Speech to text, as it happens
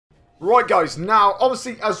Right guys, now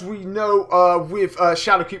obviously as we know with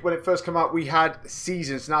Shadowkeep when it first came out we had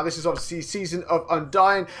seasons. Now this is obviously Season of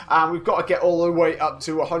Undying and we've got to get all the way up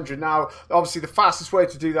to 100 now. Obviously the fastest way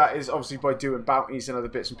to do that is obviously by doing bounties and other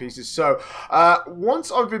bits and pieces. So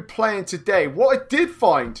once I've been playing today, what I did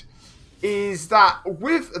find is that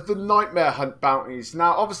with the Nightmare Hunt bounties,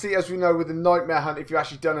 now obviously as we know with the Nightmare Hunt, if you've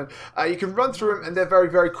actually done them, you can run through them and they're very,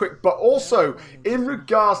 very quick. But also in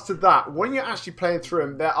regards to that, when you're actually playing through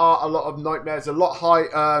them, there are a lot of nightmares, a lot of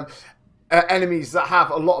high enemies that have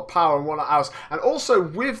a lot of power and whatnot else. And also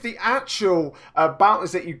with the actual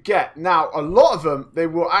bounties that you get, now a lot of them, they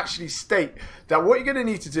will actually state that what you're going to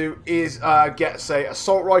need to do is get, say,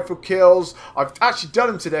 assault rifle kills. I've actually done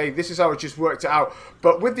them today. This is how I just worked it out.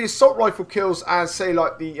 But with the assault rifle kills and, say,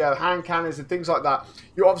 like the hand cannons and things like that,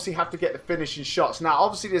 you obviously have to get the finishing shots. Now,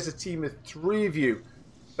 obviously, there's a team of 3 of you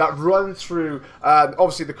that run through,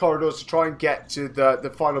 obviously, the corridors to try and get to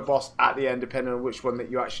the final boss at the end, depending on which one that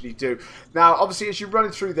you actually do. Now, obviously, as you're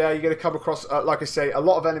running through there, you're going to come across, like I say, a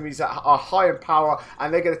lot of enemies that are high in power,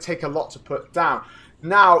 and they're going to take a lot to put down.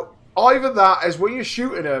 Now, either that is when you're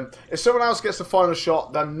shooting them, if someone else gets the final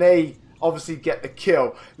shot, then they obviously get the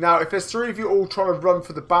kill. Now, if there's 3 of you all trying to run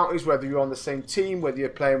for the bounties, whether you're on the same team, whether you're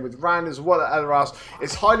playing with randoms, or whatever else,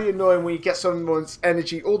 it's highly annoying when you get someone's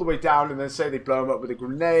energy all the way down and then say they blow them up with a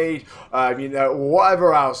grenade, you know, or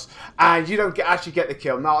whatever else, and you don't actually get the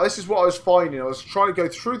kill. Now, this is what I was finding. I was trying to go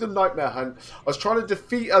through the Nightmare Hunt. I was trying to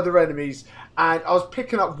defeat other enemies, and I was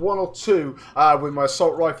picking up 1 or 2 with my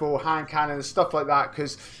assault rifle, hand cannon, and stuff like that,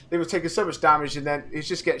 because they were taking so much damage, and then it's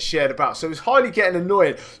just getting shared about. So it was highly getting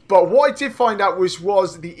annoying. But what I did find out was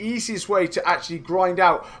the easiest way to actually grind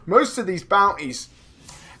out most of these bounties,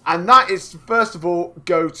 and that is to first of all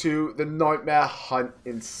go to the Nightmare Hunt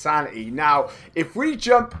Insanity. Now, if we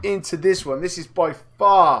jump into this one, this is by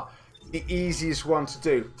far the easiest one to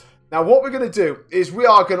do. Now, what we're going to do is we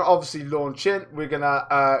are going to obviously launch in. We're going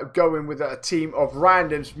to go in with a team of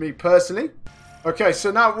randoms, me personally. Okay, so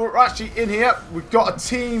now we're actually in here. We've got a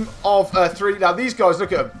team of 3. Now, these guys,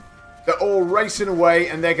 look at them. They're all racing away,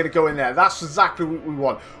 and they're going to go in there. That's exactly what we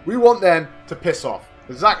want. We want them to piss off.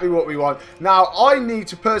 Exactly what we want. Now, I need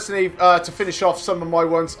to personally, to finish off some of my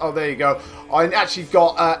ones. Oh, there you go. I actually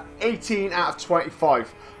got 18 out of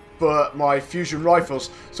 25 for my fusion rifles.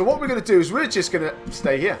 So what we're going to do is we're just going to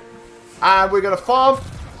stay here. And we're going to farm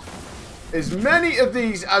as many of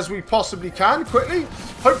these as we possibly can quickly.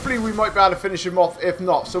 Hopefully, we might be able to finish them off if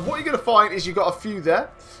not. So what you're going to find is you've got a few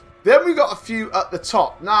there. Then we got a few at the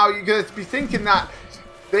top. Now, you're going to be thinking that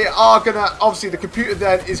they are going to, obviously, the computer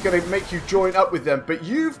then is going to make you join up with them. But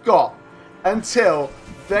you've got until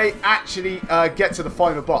they actually get to the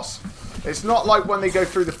final boss. It's not like when they go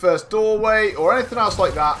through the first doorway or anything else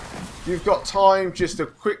like that. You've got time just to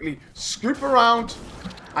quickly scoop around.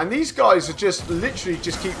 And these guys are just literally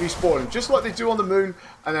just keep respawning, just like they do on the moon,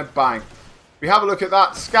 and then bang. We have a look at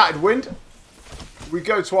that scattered wind. We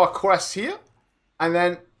go to our quest here, and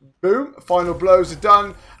then boom, final blows are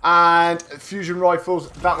done, and fusion rifles,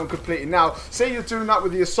 that one completed. Now, say you're doing that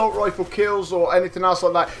with the assault rifle kills or anything else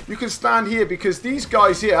like that, you can stand here because these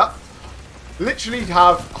guys here literally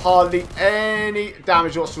have hardly any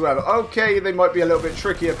damage whatsoever. Okay, they might be a little bit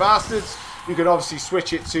trickier bastards. You can obviously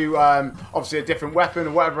switch it to obviously a different weapon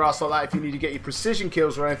or whatever else like that if you need to get your precision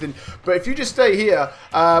kills or anything. But if you just stay here,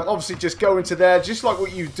 obviously just go into there, just like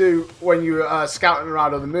what you do when you're scouting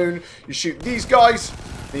around on the moon. You shoot these guys,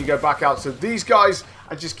 then you go back out to these guys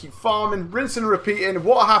and just keep farming, rinsing and repeating.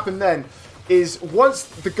 What happened then is once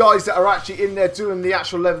the guys that are actually in there doing the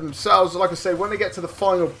actual level themselves, like I say, when they get to the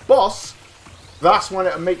final boss, that's when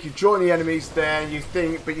it'll make you join the enemies there, and you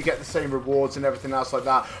think, but you get the same rewards and everything else like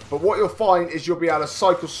that. But what you'll find is you'll be able to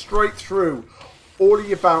cycle straight through all of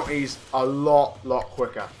your bounties a lot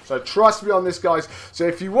quicker. So trust me on this, guys. So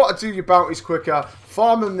if you want to do your bounties quicker,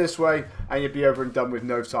 farm them this way, and you'll be over and done with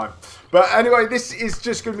no time. But anyway, this is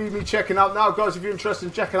just going to be me checking out now, guys. If you're interested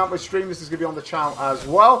in checking out my stream, this is going to be on the channel as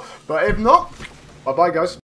well. But if not, bye-bye, guys.